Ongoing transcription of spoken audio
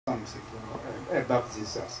about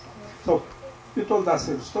Jesus. So you told us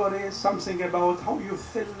a story, something about how you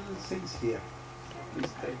feel things here.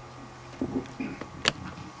 Please take.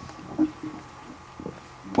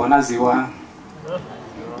 Bonaziwa.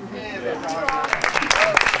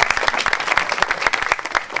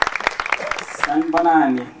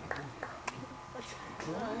 Sanbonani.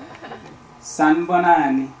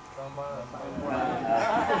 Sanbonani.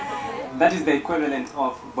 That is the equivalent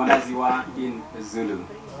of Bonaziwa in Zulu.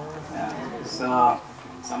 So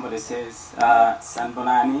somebody says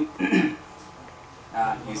Sanbonani,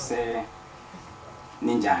 you say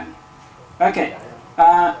Ninjani. Okay.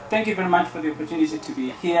 Thank you very much for the opportunity to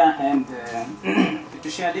be here and to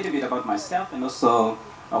share a little bit about myself and also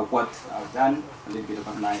what I've done, a little bit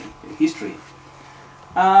about my history.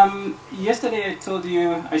 Yesterday I told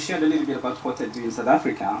you, I shared a little bit about what I do in South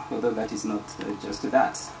Africa, although that is not just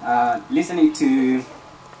that. Listening to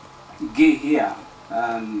Guy here,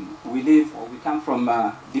 we come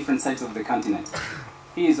from different sides of the continent.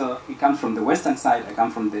 He comes from the western side, I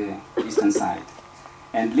come from the eastern side.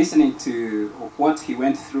 And listening to what he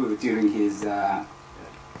went through during his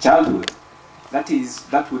childhood,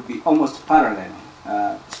 that would be almost parallel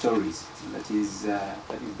stories. That is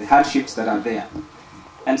the hardships that are there.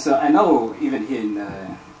 And so I know even here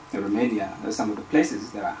in Romania, some of the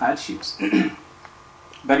places there are hardships.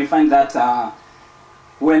 But you find that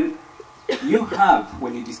when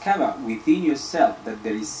you discover within yourself that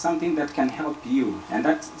there is something that can help you, and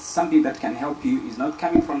that something that can help you is not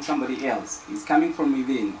coming from somebody else, it's coming from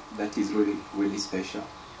within, that is really, really special.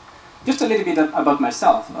 Just a little bit about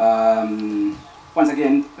myself. Once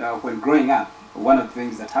again, when growing up, one of the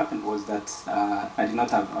things that happened was that I did not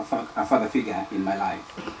have a father figure in my life.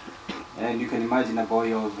 And you can imagine a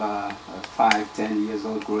boy of 5, 10 years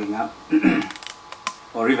old growing up,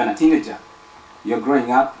 or even a teenager. You're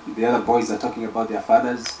growing up, the other boys are talking about their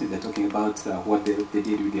fathers, they're talking about what they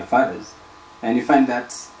did with their fathers. And you find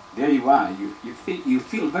that there you are, you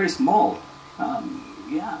feel very small.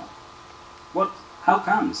 Yeah, how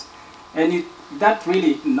comes? And that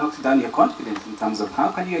really knocks down your confidence in terms of how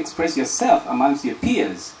can you express yourself amongst your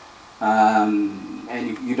peers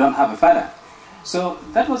and you don't have a father. So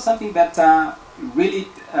that was something that really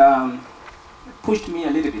pushed me a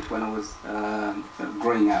little bit when I was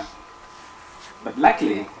growing up. But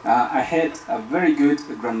luckily, I had a very good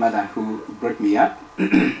grandmother who brought me up.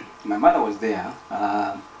 My mother was there,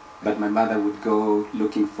 but my mother would go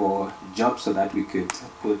looking for jobs so that they could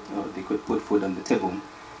put food on the table.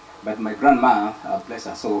 But my grandma, bless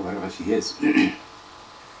her soul, wherever she is,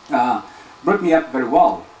 brought me up very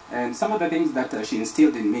well. And some of the things that she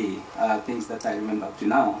instilled in me are things that I remember up to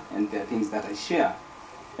now, and they're things that I share,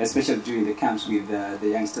 especially during the camps with the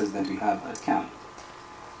youngsters that we have at camp.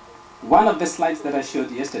 One of the slides that I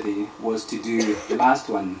showed yesterday was to do, the last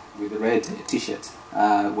one with the red t-shirt,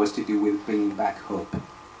 was to do with bringing back hope.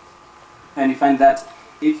 And you find that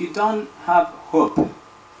if you don't have hope,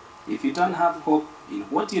 in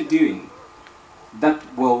what you're doing,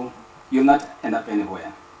 you'll not end up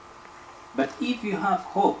anywhere. But if you have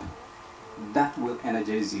hope, that will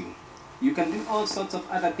energize you. You can do all sorts of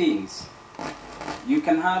other things. You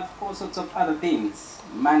can have all sorts of other things,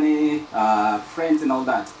 money, friends and all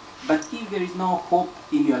that. But if there is no hope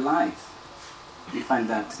in your life, you find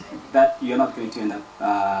that you're not going to end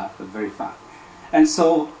up very far. And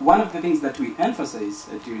so one of the things that we emphasize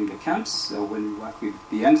during the camps when we work with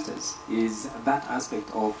the youngsters is that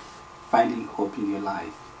aspect of finding hope in your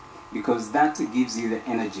life, because that gives you the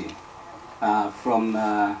energy from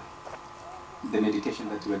the meditation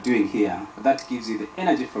that we're doing here. That gives you the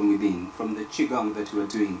energy from within, from the qigong that we're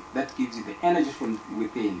doing. That gives you the energy from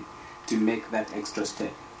within to make that extra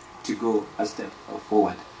step, to go a step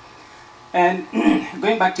forward. And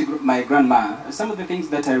going back to my grandma, some of the things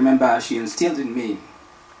that I remember she instilled in me.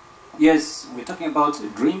 Yes, we're talking about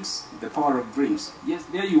dreams, the power of dreams. Yes,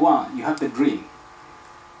 there you are, you have the dream.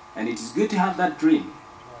 And it is good to have that dream.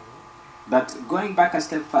 But going back a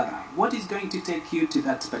step further, what is going to take you to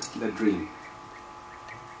that particular dream?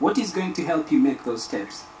 What is going to help you make those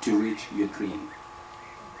steps to reach your dream?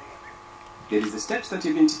 There is the steps that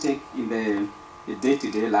you're going to take in the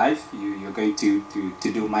day-to-day life. You're going to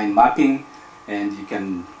do mind mapping, and you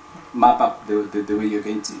can map up the way you're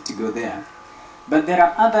going to go there. But there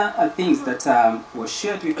are other things that were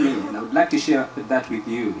shared with me, and I would like to share that with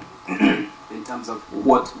you in terms of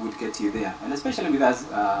what would get you there. And especially with us,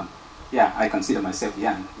 yeah, I consider myself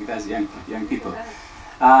young, with us young people.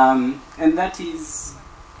 And that is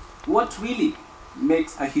what really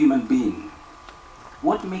makes a human being.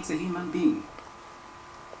 What makes a human being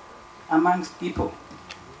amongst people?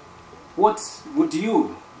 What would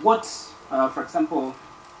you, for example,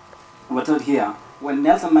 we're told here, when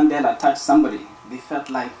Nelson Mandela touched somebody, they felt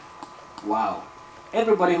like, wow.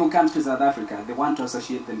 Everybody who comes to South Africa, they want to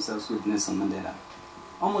associate themselves with Nelson Mandela.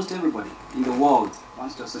 Almost everybody in the world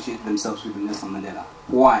wants to associate themselves with Nelson Mandela.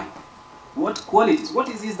 Why? What qualities? What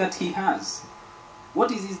is it that he has?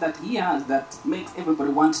 What is it that he has that makes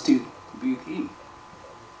everybody want to be with him?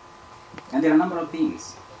 And there are a number of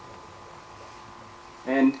things.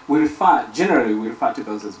 And generally we refer to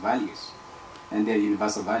those as values. And they're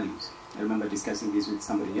universal values. I remember discussing this with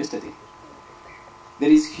somebody yesterday. There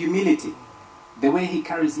is humility. The way he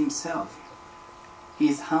carries himself. He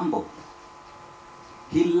is humble.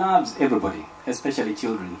 He loves everybody, especially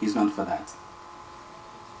children. He's known for that.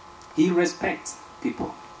 He respects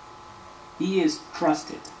people. He is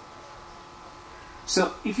trusted.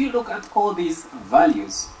 So if you look at all these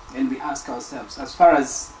values and we ask ourselves, as far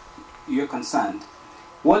as you're concerned,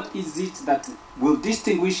 what is it that will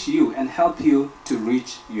distinguish you and help you to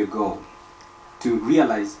reach your goal, to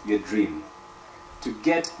realize your dream, to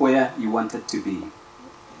get where you wanted to be?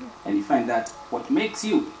 And you find that what makes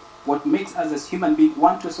us as human beings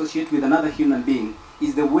want to associate with another human being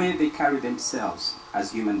is the way they carry themselves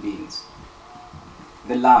as human beings.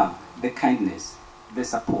 The love, the kindness, the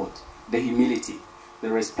support, the humility, the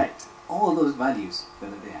respect, all those values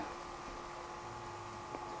that are there.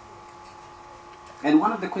 And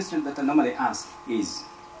one of the questions that I normally ask is,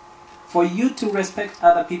 for you to respect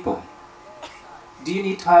other people, do you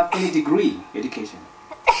need to have any degree education?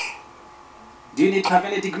 Do you need to have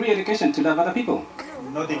any degree education to love other people?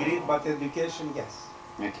 No degree, but education, yes.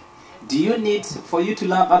 Okay. Do you need, for you to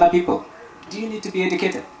love other people, do you need to be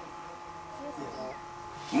educated?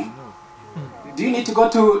 Yes. Do you need to go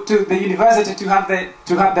to the university to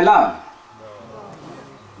have the love?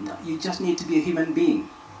 No, you just need to be a human being.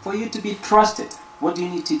 For you to be trusted, what do you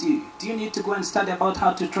need to do? Do you need to go and study about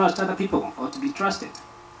how to trust other people or to be trusted?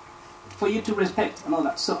 For you to respect and all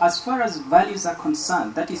that. So as far as values are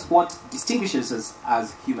concerned, that is what distinguishes us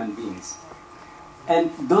as human beings.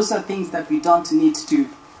 And those are things that we don't need to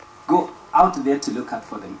go out there to look out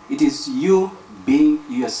for them. It is you being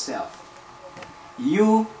yourself.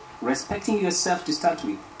 You respecting yourself to start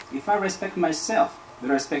with. If I respect myself, the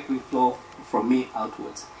respect will flow from me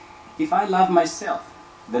outwards. If I love myself,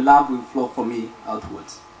 the love will flow from me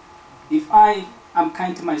outwards. If I am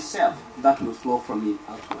kind to myself, that will flow from me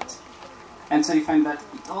outwards. And so you find that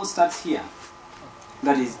it all starts here.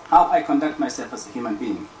 That is how I conduct myself as a human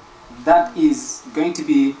being. That is going to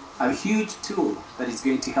be a huge tool that is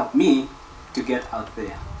going to help me to get out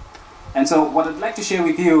there. And so what I'd like to share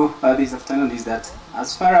with you this afternoon is that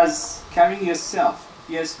as far as carrying yourself,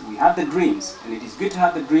 yes, we have the dreams, and it is good to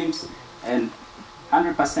have the dreams and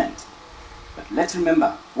 100%. But let's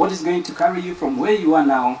remember, what is going to carry you from where you are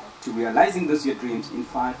now to realizing those your dreams in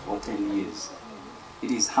 5 or 10 years?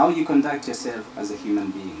 It is how you conduct yourself as a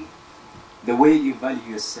human being. The way you value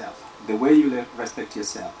yourself, the way you respect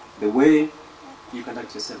yourself, the way you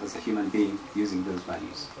conduct yourself as a human being using those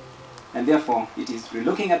values. And therefore, it is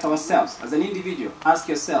relooking at ourselves as an individual. Ask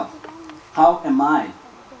yourself, how am I?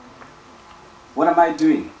 What am I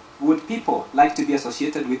doing? Would people like to be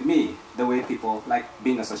associated with me the way people like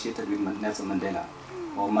being associated with Nelson Mandela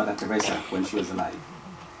or Mother Teresa when she was alive?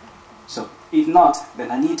 So if not,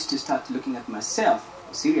 then I need to start looking at myself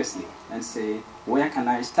seriously and say, where can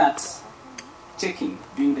I start checking,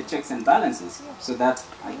 doing the checks and balances so that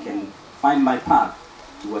I can find my path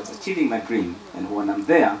towards achieving my dream. And when I'm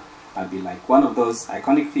there, I'll be like one of those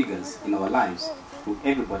iconic figures in our lives who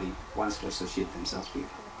everybody wants to associate themselves with.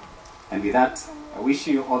 And with that, I wish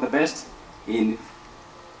you all the best in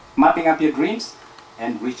mapping up your dreams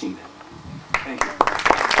and reaching them. Thank you.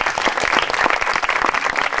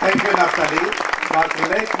 Thank you, Naftali. But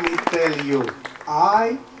let me tell you,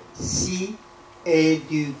 I see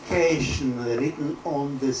education written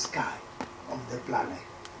on the sky of the planet.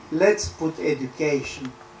 Let's put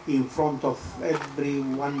education in front of every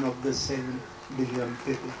one of the 7 billion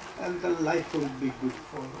people, and the life will be good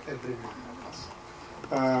for every one of us.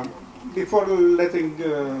 Before letting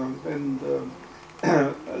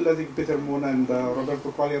letting Peter Moon and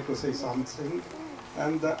Roberto Quaglia to say something,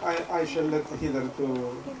 and I shall let Heather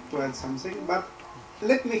to add something, but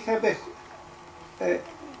let me have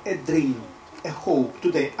a dream, a hope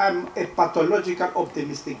today. I'm a pathological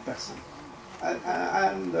optimistic person.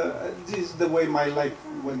 And this is the way my life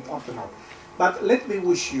went up and out. But let me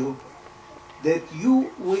wish you that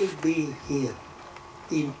you will be here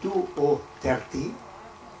in 2030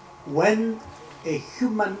 when a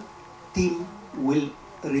human team will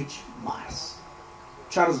reach Mars.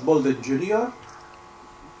 Charles Bolden Jr.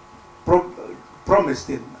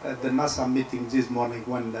 Promised it at the NASA meeting this morning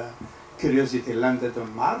when the Curiosity landed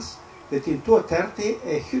on Mars. that in 2030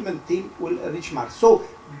 a human team will reach Mars. So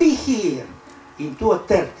be here in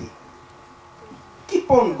 2030.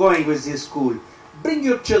 Keep on going with this school. Bring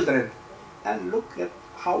your children and look at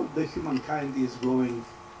how the humankind is going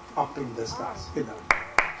up in the stars.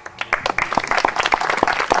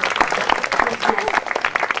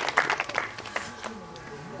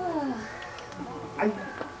 I'm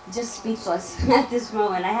just speechless at this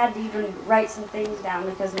moment. I had to even write some things down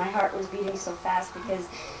because my heart was beating so fast, because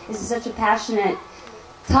this is such a passionate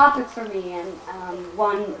topic for me, and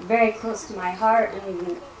one very close to my heart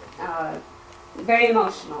and very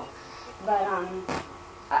emotional. But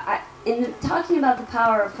in talking about the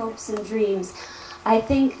power of hopes and dreams, I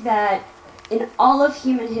think that in all of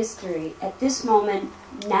human history, at this moment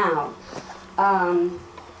now,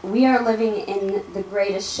 we are living in the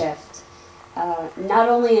greatest shift. Not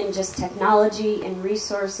only in just technology and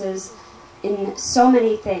resources, in so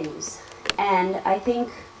many things. And I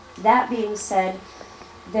think, that being said,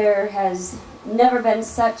 there has never been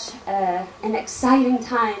such an exciting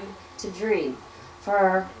time to dream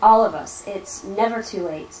for all of us. It's never too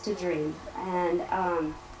late to dream. And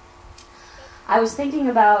I was thinking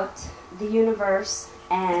about the universe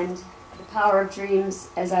and the power of dreams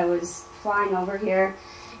as I was flying over here,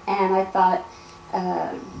 and I thought,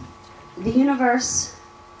 the universe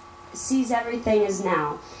sees everything as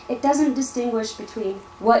now. It doesn't distinguish between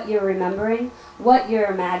what you're remembering, what you're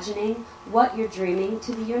imagining, what you're dreaming.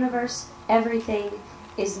 To the universe, everything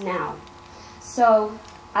is now. So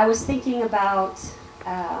I was thinking about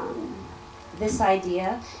this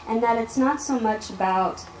idea, and that it's not so much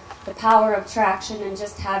about the power of attraction and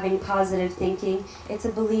just having positive thinking. It's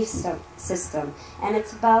a belief system, and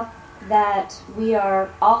it's about that we are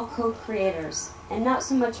all co-creators, and not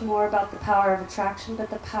so much more about the power of attraction, but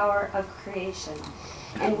the power of creation.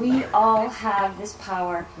 And we all have this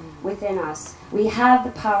power within us. We have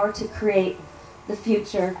the power to create the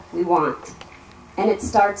future we want. And it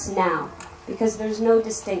starts now, because there's no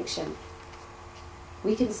distinction.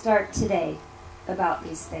 We can start today about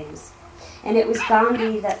these things. And it was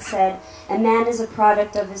Gandhi that said, a man is a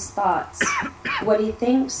product of his thoughts. What he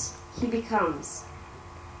thinks, he becomes.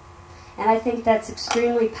 And I think that's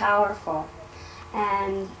extremely powerful.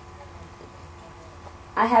 And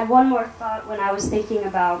I had one more thought when I was thinking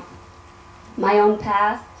about my own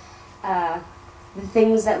path, the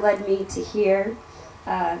things that led me to here,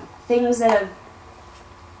 things that have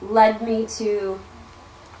led me to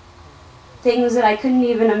things that I couldn't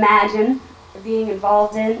even imagine being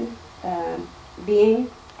involved in,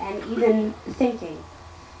 being, and even thinking.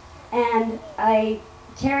 And I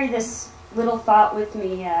carry this little thought with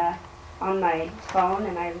me on my phone,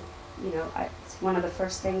 and it's one of the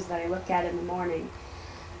first things that I look at in the morning.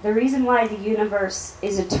 The reason why the universe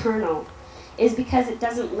is eternal is because it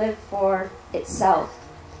doesn't live for itself.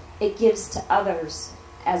 It gives to others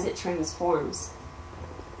as it transforms.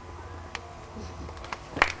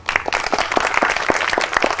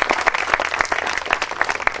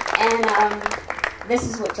 And this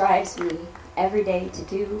is what drives me every day to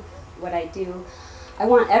do what I do. I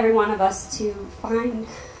want every one of us to find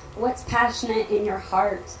what's passionate in your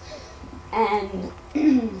heart and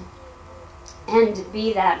and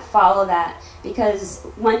be that, follow that, because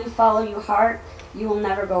when you follow your heart, you will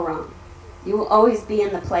never go wrong. You will always be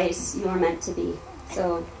in the place you are meant to be.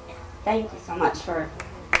 So thank you so much for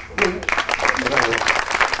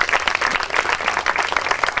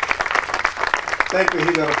Thank you,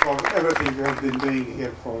 Hilda, for everything you have been doing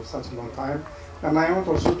here for such a long time. And I want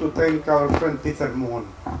also to thank our friend Peter Moon.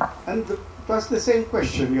 And it was the same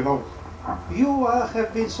question, you know. You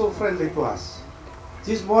have been so friendly to us.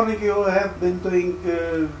 This morning you have been doing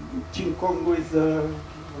Ching Kong with,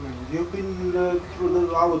 you've been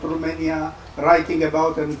throughout Romania writing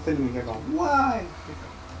about and filming about. Why?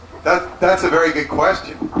 That's a very good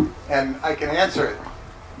question, and I can answer it.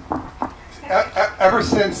 Ever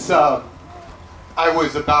since I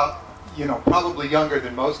was about, probably younger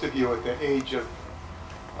than most of you, at the age of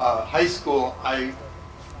high school, I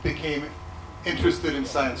became interested in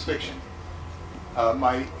science fiction.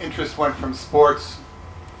 My interest went from sports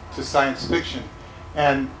to science fiction,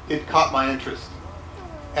 and it caught my interest.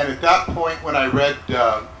 And at that point, when I read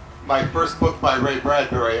my first book by Ray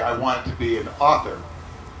Bradbury, I wanted to be an author.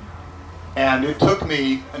 And it took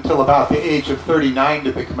me until about the age of 39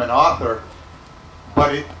 to become an author,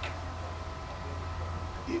 but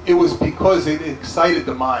it was because it excited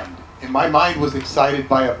the mind. And my mind was excited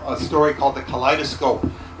by a story called The Kaleidoscope,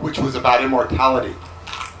 which was about immortality.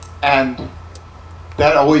 And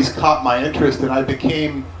that always caught my interest, and I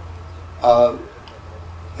became, at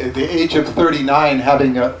the age of 39,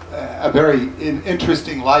 having a very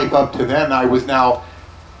interesting life up to then. I was now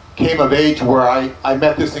came of age where I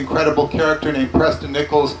met this incredible character named Preston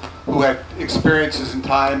Nichols, who had experiences in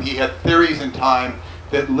time. He had theories in time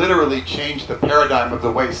that literally changed the paradigm of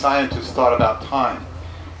the way scientists thought about time.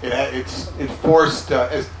 It forced,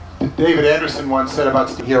 as David Anderson once said about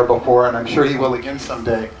Steve here before, and I'm sure he will again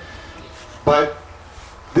someday, but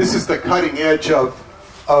this is the cutting edge of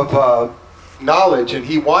knowledge, and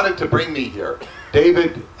he wanted to bring me here.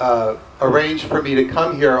 David arranged for me to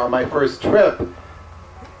come here on my first trip,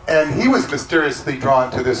 and he was mysteriously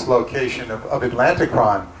drawn to this location of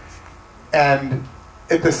ATLANTYKRON. And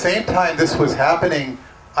at the same time this was happening,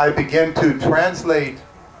 I began to translate,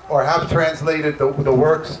 or have translated, the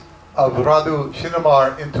works of Radu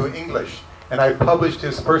Shinomar into English. And I published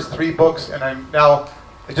his first 3 books, and I'm now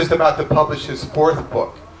just about to publish his 4th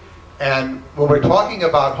book. And when we're talking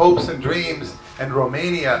about hopes and dreams and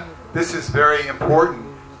Romania, this is very important,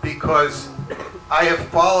 because I have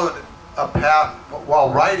followed a path, while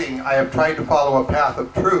writing, I have tried to follow a path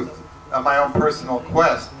of truth on my own personal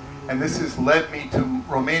quest. And this has led me to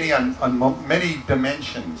Romania on many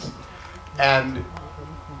dimensions. And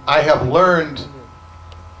I have learned,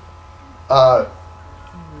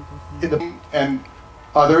 and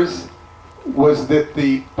others, was that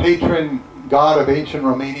the patron god of ancient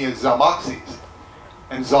Romania is Zalmoxis.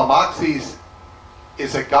 And Zalmoxis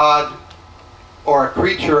is a god or a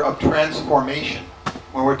creature of transformation.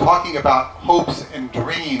 When we're talking about hopes and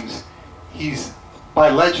dreams, he's, by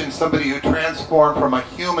legend, somebody who transformed from a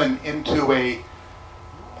human into a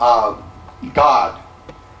god.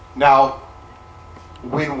 Now,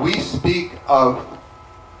 when we speak of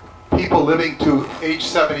people living to age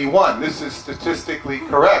 71, this is statistically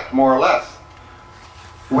correct, more or less.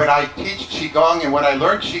 When I teach Qigong and when I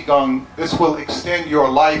learn Qigong, this will extend your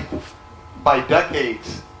life by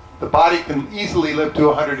decades. The body can easily live to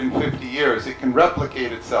 150 years. It can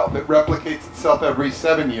replicate itself. It replicates itself every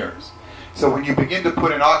 7 years. So when you begin to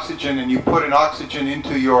put in oxygen, and you put in oxygen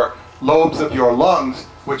into your lobes of your lungs,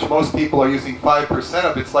 which most people are using 5%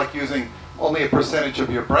 of, it's like using only a percentage of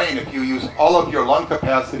your brain. If you use all of your lung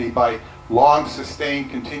capacity by long, sustained,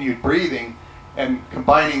 continued breathing, and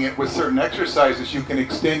combining it with certain exercises, you can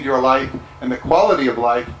extend your life and the quality of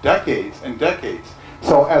life decades and decades.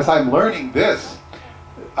 So as I'm learning this,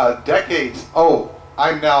 decades,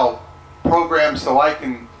 I'm now programmed so I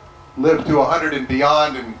can live to 100 and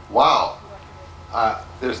beyond, and wow,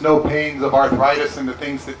 there's no pains of arthritis and the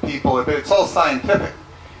things that people, but it's all scientific.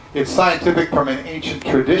 It's scientific from an ancient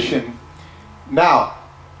tradition. Now,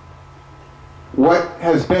 what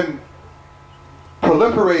has been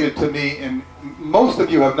proliferated to me, and most of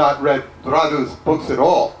you have not read Radu's books at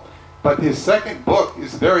all, but his second book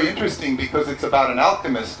is very interesting because it's about an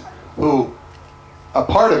alchemist who, a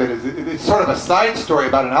part of it is, it's sort of a side story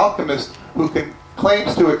about an alchemist who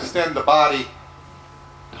claims to extend the body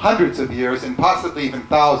hundreds of years and possibly even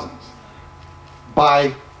thousands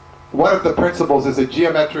by, one of the principles is a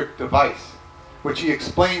geometric device, which he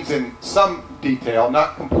explains in some detail,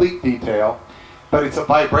 not complete detail, but it's a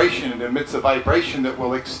vibration, and emits a vibration that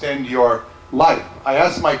will extend your life. I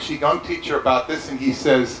asked my Qigong teacher about this, and he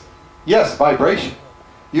says, yes, vibration.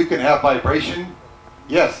 You can have vibration,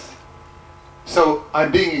 yes. So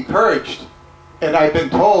I'm being encouraged, and I've been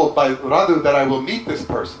told by Radu that I will meet this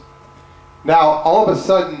person. Now, all of a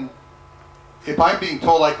sudden, if I'm being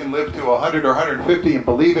told I can live to 100 or 150 and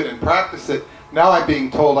believe it and practice it, now I'm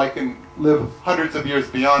being told I can live hundreds of years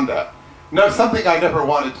beyond that. Now, something I never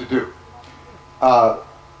wanted to do.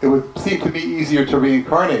 It would seem to be easier to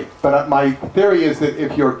reincarnate, but my theory is that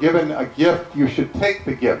if you're given a gift, you should take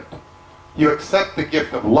the gift. You accept the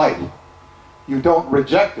gift of life. You don't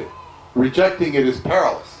reject it. Rejecting it is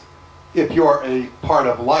perilous if you're a part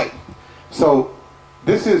of life. So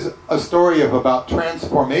this is a story of about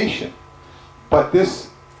transformation, but this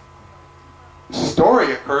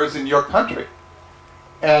story occurs in your country.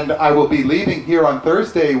 And I will be leaving here on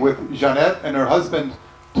Thursday with Jeanette and her husband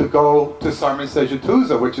to go to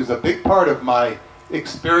Sarmisegetuza, which is a big part of my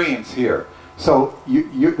experience here. So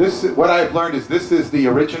what I've learned is this is the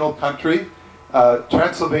original country.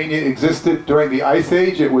 Transylvania existed during the Ice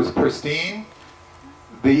Age. It was pristine.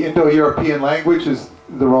 The Indo-European language is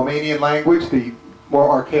the Romanian language, the more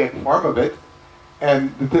archaic form of it.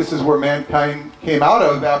 And this is where mankind came out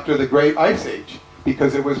of after the Great Ice Age,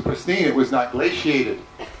 because it was pristine. It was not glaciated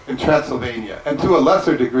in Transylvania, and to a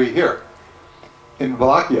lesser degree here in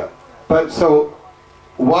Wallachia. But so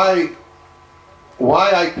why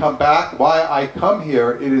I come back, why I come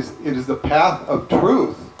here, it is the path of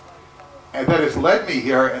truth, and that has led me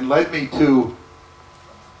here and led me to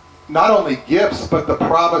not only gifts, but the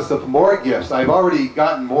promise of more gifts. I've already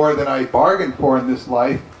gotten more than I bargained for in this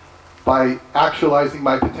life, by actualizing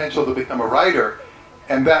my potential to become a writer.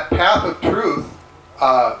 And that path of truth,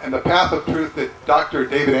 and the path of truth that Dr.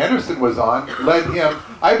 David Anderson was on, led him,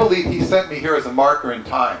 I believe he sent me here as a marker in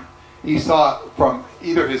time. He saw from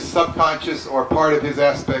either his subconscious or part of his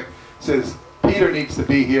aspect, says, Peter needs to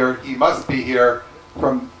be here, he must be here,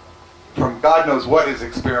 from God knows what his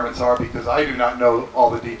experiments are, because I do not know all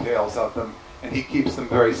the details of them, and he keeps them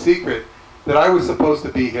very secret, that I was supposed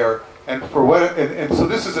to be here, and so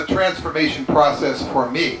this is a transformation process for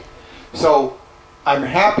me. So I'm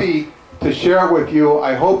happy to share with you.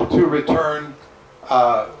 I hope to return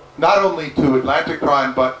not only to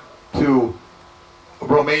ATLANTYKRON, but to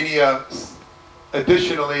Romania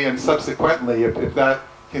additionally and subsequently, if that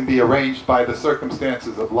can be arranged by the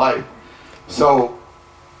circumstances of life. So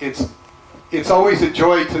it's always a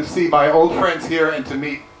joy to see my old friends here and to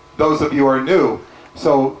meet those of you who are new.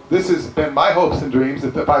 So this has been my hopes and dreams.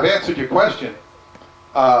 If I've answered your question,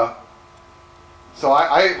 so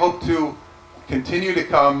I hope to continue to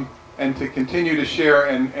come and to continue to share,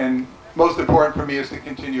 and most important for me is to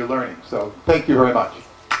continue learning. So thank you very much.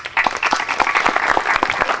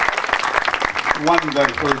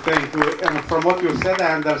 Wonderful, thank you. And from what you said,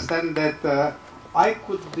 I understand that I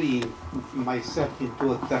could be myself in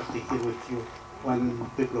 2:30 here with you when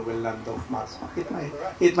people will land off Mars.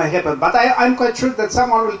 It might happen, but I'm quite sure that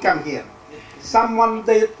someone will come here. Someone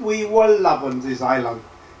that we all love on this island.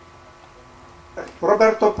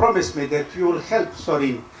 Roberto promised me that you will help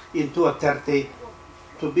Sorin in 2:30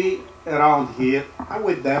 to be around here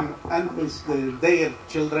with them and with their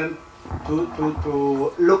children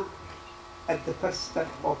to look at the first step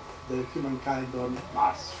of the humankind on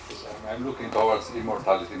Mars. I'm looking towards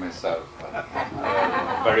immortality myself.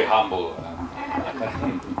 Very humble.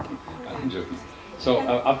 I'm joking. So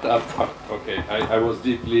okay, I was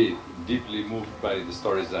deeply moved by the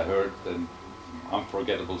stories I heard, and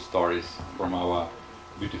unforgettable stories from our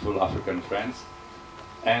beautiful African friends.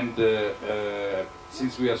 And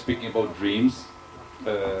since we are speaking about dreams,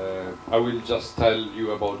 I will just tell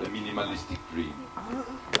you about a minimalistic dream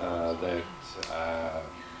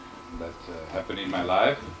that happened in my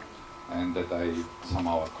life and that I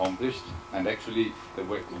somehow accomplished. And actually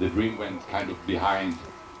the dream went kind of behind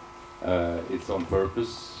its own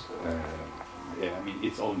purpose, I mean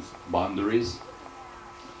its own boundaries.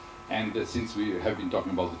 And since we have been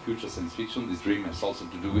talking about the future science fiction, this dream has also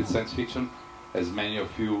to do with science fiction. As many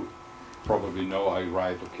of you probably know, I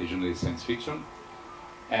write occasionally science fiction.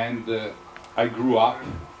 And I grew up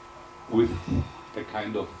with a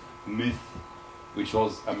kind of myth, which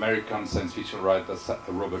was American science fiction writer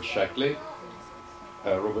Robert Sheckley.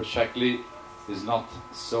 Robert Sheckley is not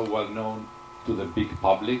so well known to the big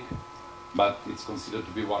public, but it's considered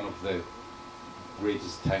to be one of the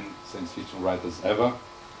greatest 10 science fiction writers ever.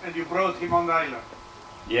 And you brought him on the island?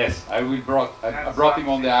 Yes, I brought him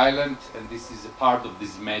on the island, and this is a part of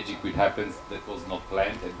this magic which happens that was not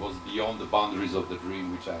planned. It was beyond the boundaries of the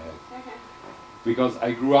dream which I had. Because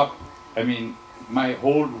I grew up, I mean, my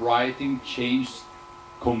whole writing changed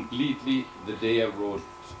completely the day I wrote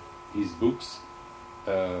his books.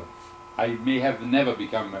 I may have never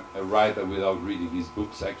become a writer without reading his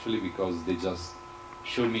books, actually, because they just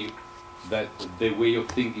show me that the way of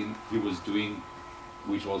thinking he was doing,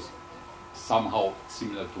 which was somehow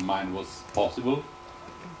similar to mine, was possible.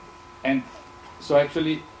 And so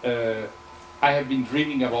actually I have been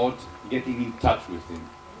dreaming about getting in touch with him.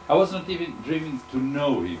 I was not even dreaming to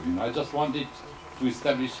know him, you know. I just wanted to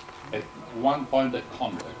establish at one point a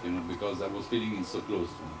contact, you know, because I was feeling him so close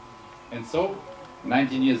to me. And so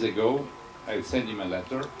 19 years ago I sent him a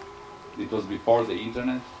letter. It was before the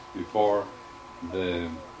internet, before the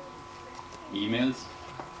emails,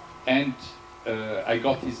 and I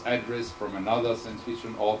got his address from another science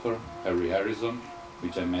fiction author, Harry Harrison,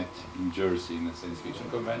 which I met in Jersey in a science fiction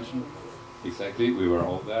convention. Exactly, we were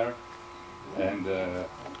all there.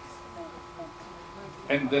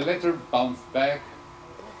 And the letter bounced back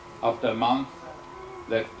after a month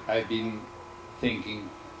that I've been thinking,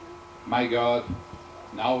 my God,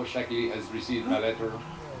 now Sheckley has received my letter.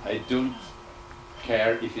 I don't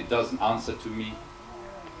care if it doesn't answer to me,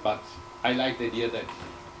 but I like the idea that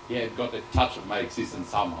he had got a touch of my existence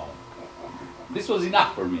somehow. This was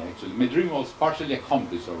enough for me, actually. My dream was partially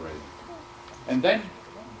accomplished already. And then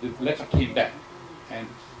the letter came back, and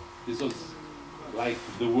this was like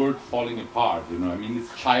the world falling apart, you know. I mean,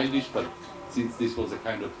 it's childish, but since this was a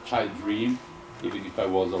kind of child dream, even if I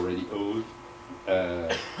was already old,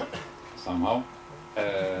 somehow,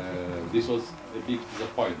 this was a big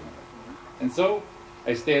disappointment. And so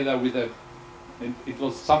I stayed there with and it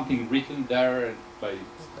was something written there by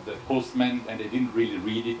the postman, and I didn't really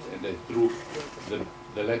read it, and I threw the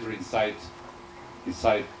the letter inside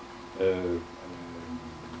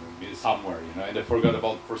somewhere, you know, and I forgot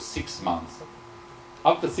about it for 6 months.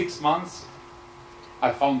 After 6 months,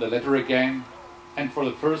 I found the letter again, and for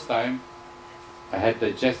the first time, I had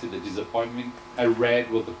digested the disappointment. I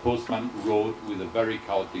read what the postman wrote with a very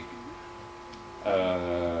chaotic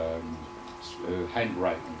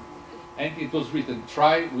handwriting. And it was written,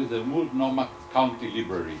 "Try with the Multnomah County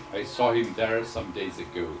Library. I saw him there some days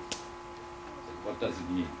ago." What does it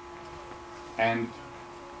mean? And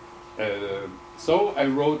so I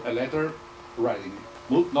wrote a letter writing,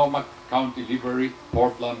 "Multnomah County Library,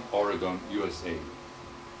 Portland, Oregon, USA.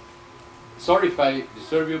 Sorry if I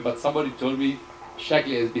disturb you, but somebody told me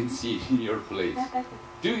Shackley has been seen in your place.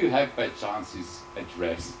 Do you have by chance his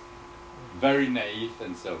address?" Very naive,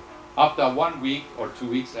 and so. After 1 week or 2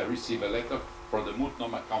 weeks, I received a letter from the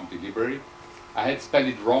Multnomah County Library. I had spelled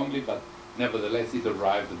it wrongly, but nevertheless it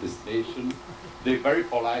arrived at the station. They very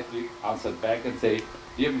politely answered back and say,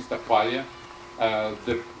 "Dear Mr. Quaglia,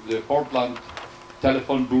 the Portland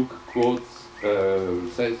telephone book quotes,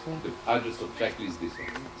 says the address of Shackley is this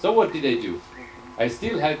one." So what did I do? I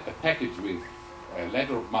still had a package with a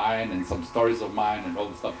letter of mine and some stories of mine and all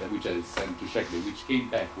the stuff which I sent to Shackley, which came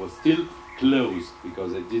back, was still closed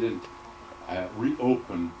because I didn't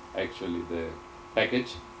reopen actually the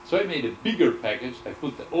package. So I made a bigger package, I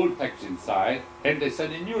put the old package inside, and I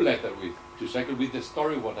sent a new letter to Shackley with the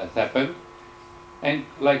story what had happened. And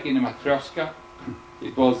like in a matryoshka,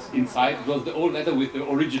 it was inside, it was the old letter with the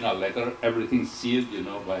original letter, everything sealed, you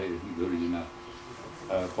know, by the original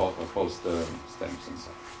post stamps and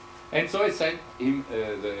so. And so I sent him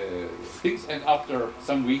the things, and after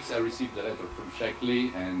some weeks I received a letter from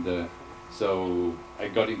Shackley, and so I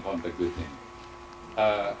got in contact with him.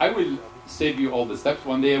 I will save you all the steps.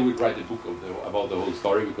 One day I will write a book about the whole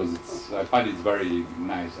story, because I find it's very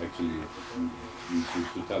nice actually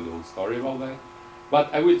to tell the whole story about that. But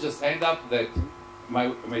I will just end up that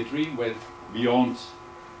my dream went beyond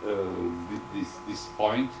this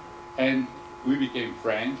point, and we became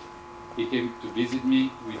friends. He came to visit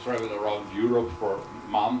me. We traveled around Europe for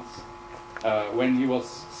months. When he was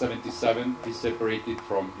 77, he separated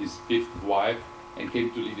from his 5th wife and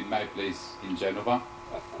came to live in my place in Genova,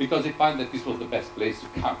 because he found that this was the best place to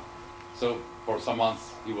come. So for some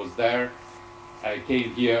months he was there. I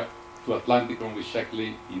came here to ATLANTYKRON with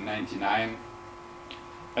Shackley in '99.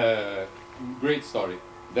 Great story.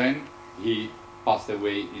 Then he passed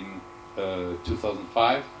away in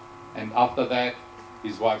 2005, and after that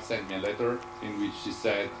his wife sent me a letter in which she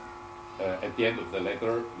said at the end of the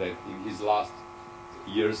letter that in his last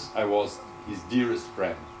years I was his dearest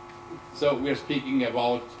friend. So we are speaking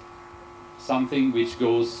about something which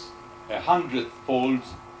goes 100-fold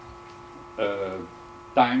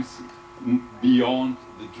times beyond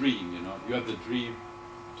the dream. You know, you have the dream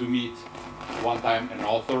to meet one time an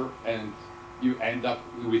author, and you end up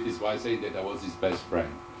with his wife saying that I was his best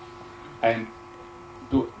friend. And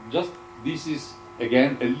this is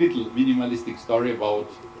again a little minimalistic story about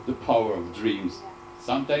the power of dreams.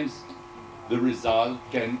 Sometimes the result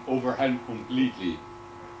can overwhelm completely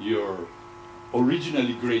your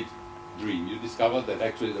originally great dream. You discover that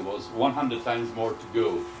actually there was 100 times more to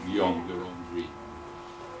go beyond your own dream.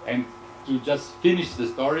 And to just finish the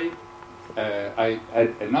story, I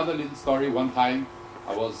had another little story. One time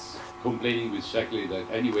I was complaining with Shackley that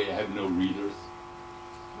anyway I have no readers,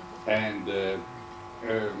 and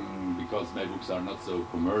because my books are not so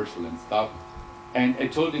commercial and stuff. And I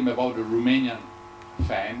told him about a Romanian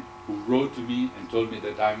fan who wrote to me and told me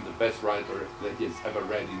that I'm the best writer that he has ever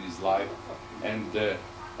read in his life.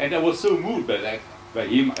 And I was so moved by that, by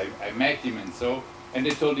him. I met him and so, and I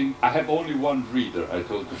told him, I have only one reader, I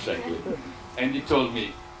told to Shackley. And he told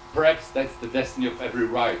me, perhaps that's the destiny of every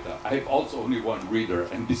writer. I have also only one reader,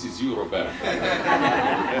 and this is you, Roberto.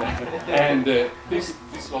 And this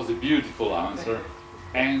was a beautiful answer.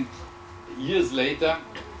 And years later,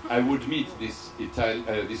 I would meet this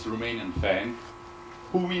Romanian fan,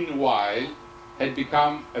 who meanwhile had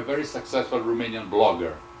become a very successful Romanian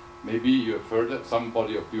blogger. Maybe you have heard,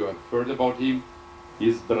 somebody of you have heard about him. He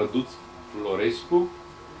is Drăduț Florescu.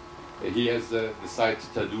 He has the site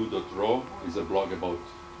tadu.ro. It's a blog about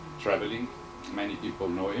traveling. Many people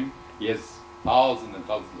know him. He has thousands and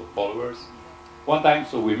thousands of followers. One time,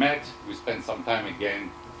 so we met, we spent some time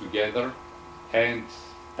again together, and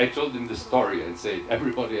I told him the story and said,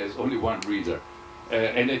 everybody has only one reader.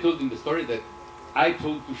 And I told him the story that I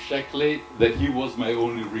told to Shackley that he was my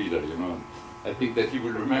only reader, you know. I think that he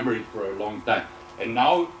will remember it for a long time. And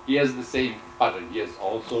now he has the same pattern. He has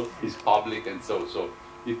also his public and so. So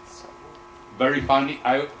it's very funny.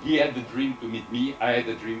 He had the dream to meet me. I had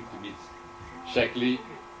the dream to meet Shekli.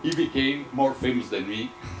 He became more famous than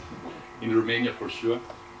me, in Romania for sure.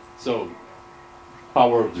 So,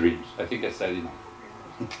 power of dreams. I think I said enough.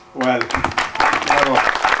 Well,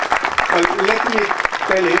 let me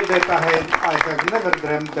tell you that I have never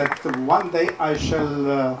dreamt that one day I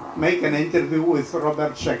shall make an interview with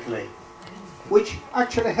Robert Shekli, which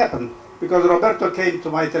actually happened because Roberto came to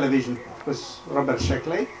my television with Robert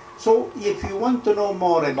Shekli. So if you want to know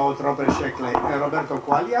more about Robert Shekli and Roberto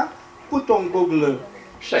Quaglia, put on Google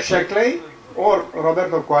Shekli or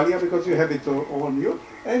Roberto Quaglia because you have it on you,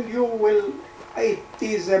 and you will. It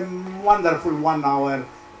is a wonderful 1 hour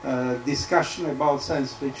discussion about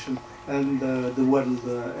science fiction and the world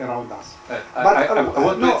around us. I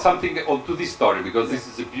want to add something onto this story because this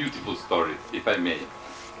is a beautiful story, if I may.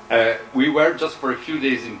 We were just for a few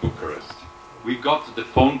days in Bucharest. We got the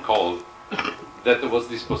phone call that there was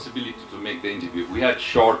this possibility to make the interview. We had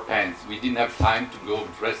short pants. We didn't have time to go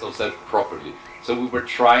dress ourselves properly. So we were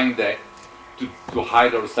trying to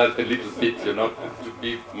hide ourselves a little bit, you know, to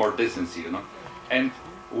be more decency, you know. And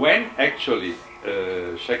when actually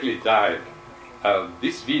Shekli died,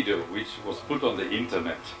 this video, which was put on the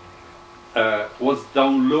internet, was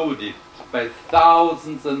downloaded by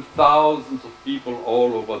thousands and thousands of people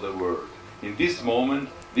all over the world. In this moment,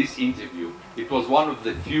 this interview, it was one of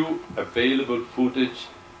the few available footage,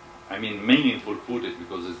 I mean meaningful footage,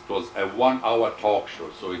 because it was a 1 hour talk show,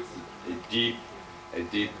 so it's a deep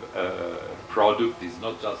product. It's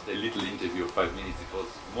not just a little interview of 5 minutes, it was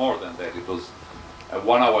more than that. It was a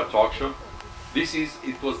 1 hour talk show.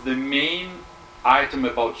 It was the main item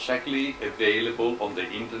about Shekli available on the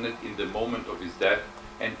internet in the moment of his death,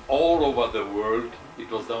 and all over the world it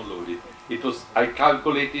was downloaded. It was, I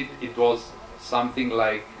calculated, it was something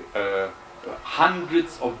like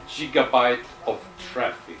hundreds of gigabytes of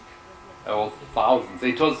traffic, or thousands.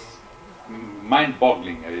 It was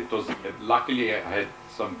mind-boggling. It was, luckily I had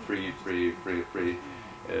some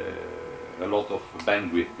a lot of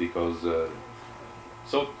bandwidth because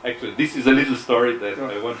so actually this is a little story that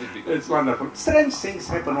I wanted to. It's wonderful. Strange things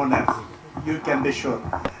happen on Earth, you can be sure.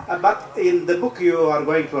 But in the book you are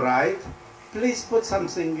going to write, please put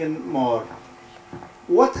something in more.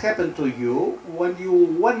 What happened to you when you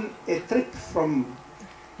won a trip from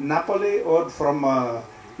Napoli or from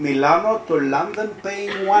Milano to London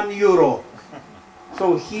paying €1?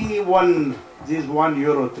 So he won this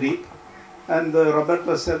 €1 trip, and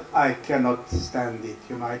Roberto said, I cannot stand it,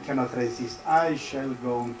 you know, I cannot resist. I shall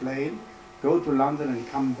go on plane, go to London and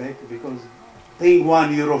come back, because paying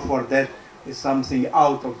 €1 for that is something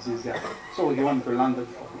out of this year. So he went to London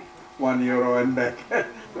for €1 and back.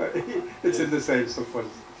 It's in the same suppose.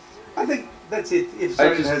 I think that's it. If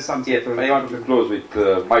Sorin has something to I want to close with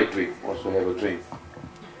my dream, also have a dream.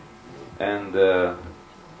 And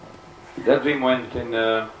that dream went in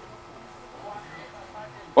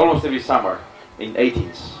almost every summer in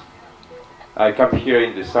 18th. I come here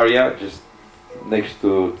in this area, just next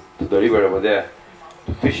to the river over there,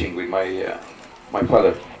 to fishing with my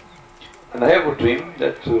father. And I have a dream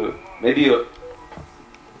that maybe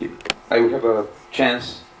I will have a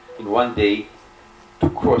chance in one day to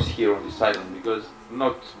cross here on this island, because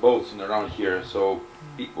not boats around here, so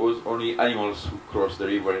it was only animals who cross the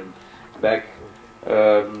river and back.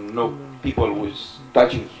 No people was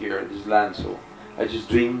touching here this land, so I just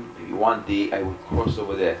dreamed maybe one day I would cross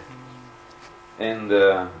over there. And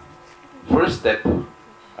first step,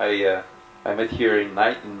 I met here in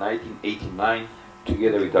 1989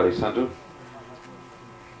 together with Alessandro,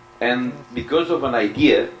 and because of an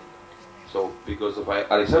idea, so because of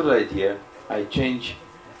Alessandro's idea, I changed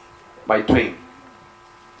my dream,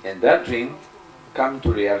 and that dream come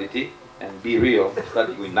to reality and be real,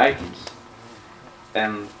 starting with 19th.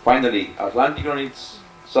 And finally, ATLANTYKRON is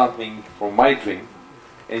something from my dream,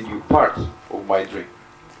 and you part of my dream.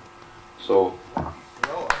 So,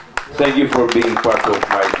 thank you for being part of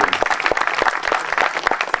my dream.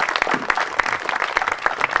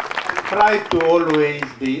 Try to always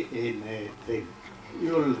be in a dream.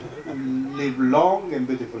 You'll live long and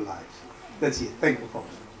beautiful lives. That's it. Thank you,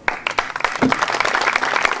 folks.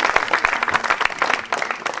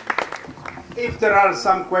 If there are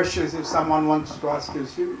some questions, if someone wants to ask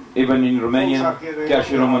you, even in Romanian, chiar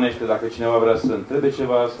și românește, dacă cineva vrea să întrebe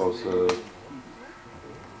ceva sau să...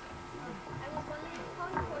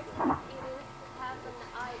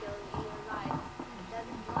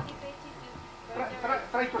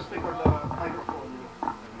 Try to speak on the microphone.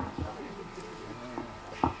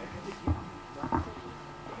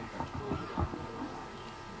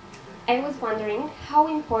 I was wondering how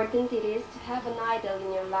important it is to have an idol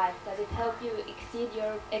in your life. Does it help you exceed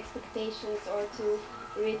your expectations or to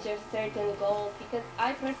reach a certain goal? Because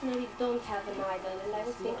I personally don't have an idol, and I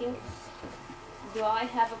was thinking, do I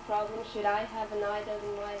have a problem? Should I have an idol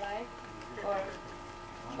in my life or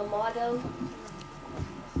a model?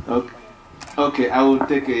 Okay. Okay, I will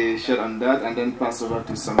take a shot on that and then pass over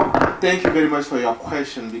to someone. Thank you very much for your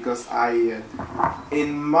question, because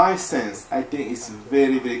in my sense, I think it's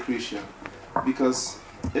very, very crucial. Because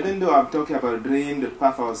even though I'm talking about dream, the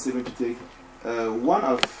path I was able to take,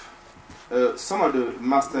 some of the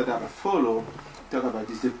masters that I follow talk about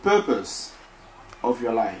is the purpose of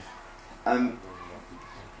your life. And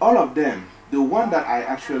all of them, the one that I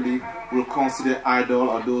actually will consider idol,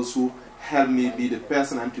 or those who help me be the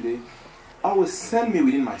person I'm today, always send me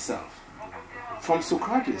within myself. From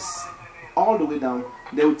Socrates all the way down,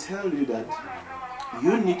 they will tell you that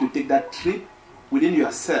you need to take that trip within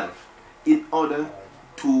yourself in order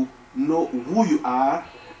to know who you are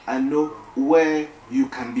and know where you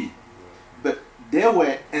can be. But they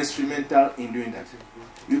were instrumental in doing that.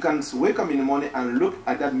 You can wake up in the morning and look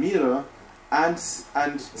at that mirror and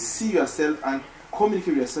see yourself and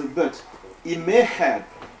communicate with yourself, but it may help,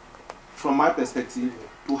 from my perspective,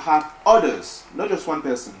 to have others, not just one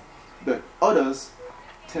person, but others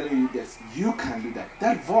telling you that you can do that.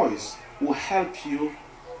 That voice will help you,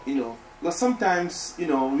 because sometimes, we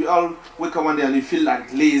all wake up one day and we feel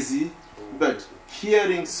like lazy, but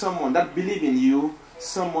hearing someone that believes in you,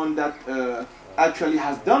 someone that actually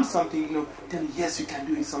has done something, tell you, yes, you can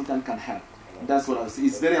do it, sometimes can help. That's what I say.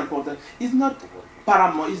 It's very important. It's not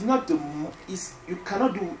paramount. It's not you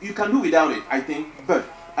can do without it, I think, but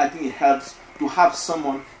I think it helps to have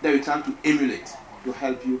someone that you're trying to emulate, to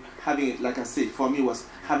help you. Having it, like I said, for me was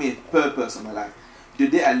having a purpose in my life. The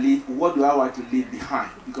day I leave, what do I want to leave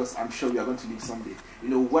behind? Because I'm sure we are going to leave someday.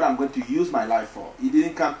 What I'm going to use my life for. It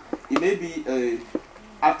didn't come, it may be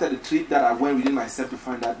after the trip that I went within myself to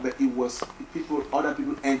find out, but it was other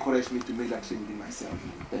people encouraged me to make that trip within myself.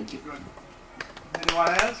 Thank you. Good. Anyone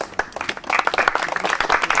else?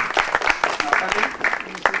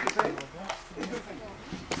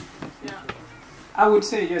 I would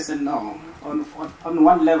say yes and no. On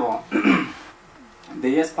one level, the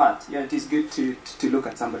yes part, yeah, it is good to look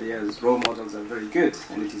at somebody else. Role models are very good,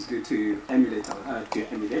 and it is good to emulate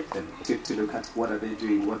them, to look at what are they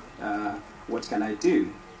doing, what can I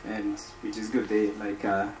do, and it is good. They, like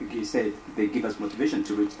Guy said, they give us motivation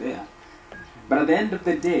to reach there. But at the end of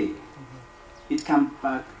the day, it comes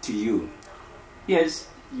back to you. Yes,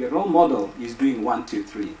 your role model is doing 1, 2,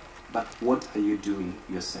 3, but what are you doing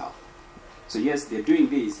yourself? So yes, they're doing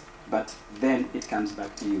this, but then it comes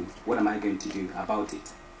back to you. What am I going to do about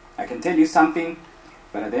it? I can tell you something,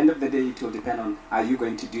 but at the end of the day, it will depend on, are you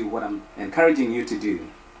going to do what I'm encouraging you to do?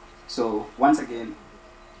 So once again,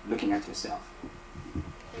 looking at yourself.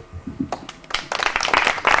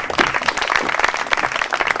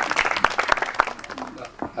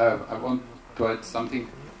 I want to add something.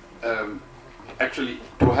 Actually,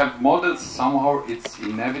 to have models, somehow it's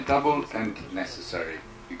inevitable and necessary,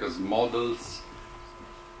 because models,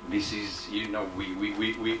 this is,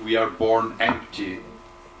 we are born empty.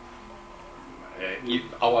 If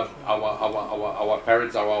our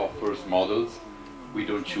parents are our first models, we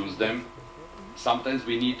don't choose them. Sometimes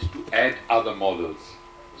we need to add other models,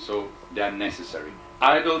 so they are necessary.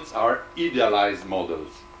 Idols are idealized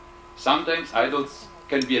models. Sometimes idols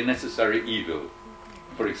can be a necessary evil.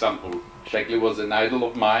 For example, Shackley was an idol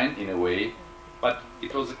of mine in a way, but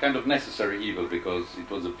it was a kind of necessary evil because it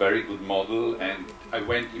was a very good model, and I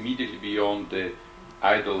went immediately beyond the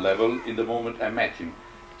idol level in the moment I met him.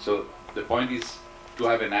 So the point is, to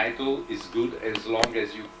have an idol is good as long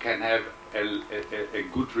as you can have a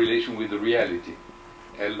good relation with the reality.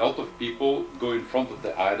 A lot of people go in front of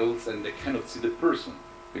the idols and they cannot see the person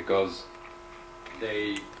because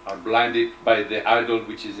they are blinded by the idol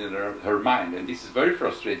which is in her mind, and this is very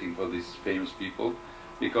frustrating for these famous people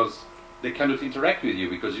because they cannot interact with you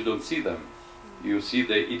because you don't see them. You see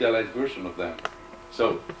the idealized version of them.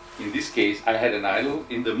 So in this case, I had an idol.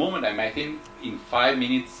 In the moment I met him, in 5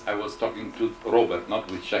 minutes I was talking to Robert, not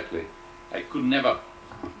with Shackley. I could never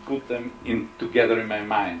put them together in my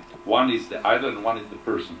mind. One is the idol and one is the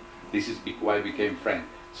person. This is why we became friends.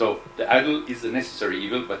 So the idol is a necessary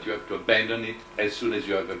evil, but you have to abandon it as soon as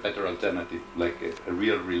you have a better alternative, like a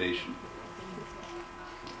real relation.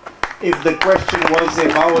 If the question was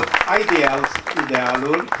about ideals,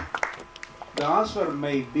 the answer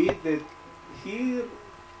may be that here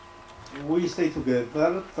we stay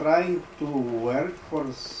together trying to work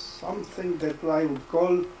for something that I would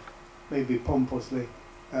call, maybe pompously,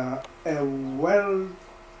 a world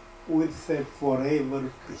with a forever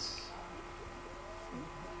peace.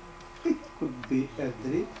 It could be a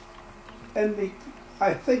dream, and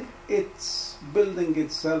I think it's building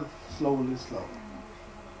itself slowly.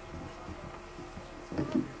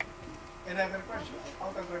 Any other questions?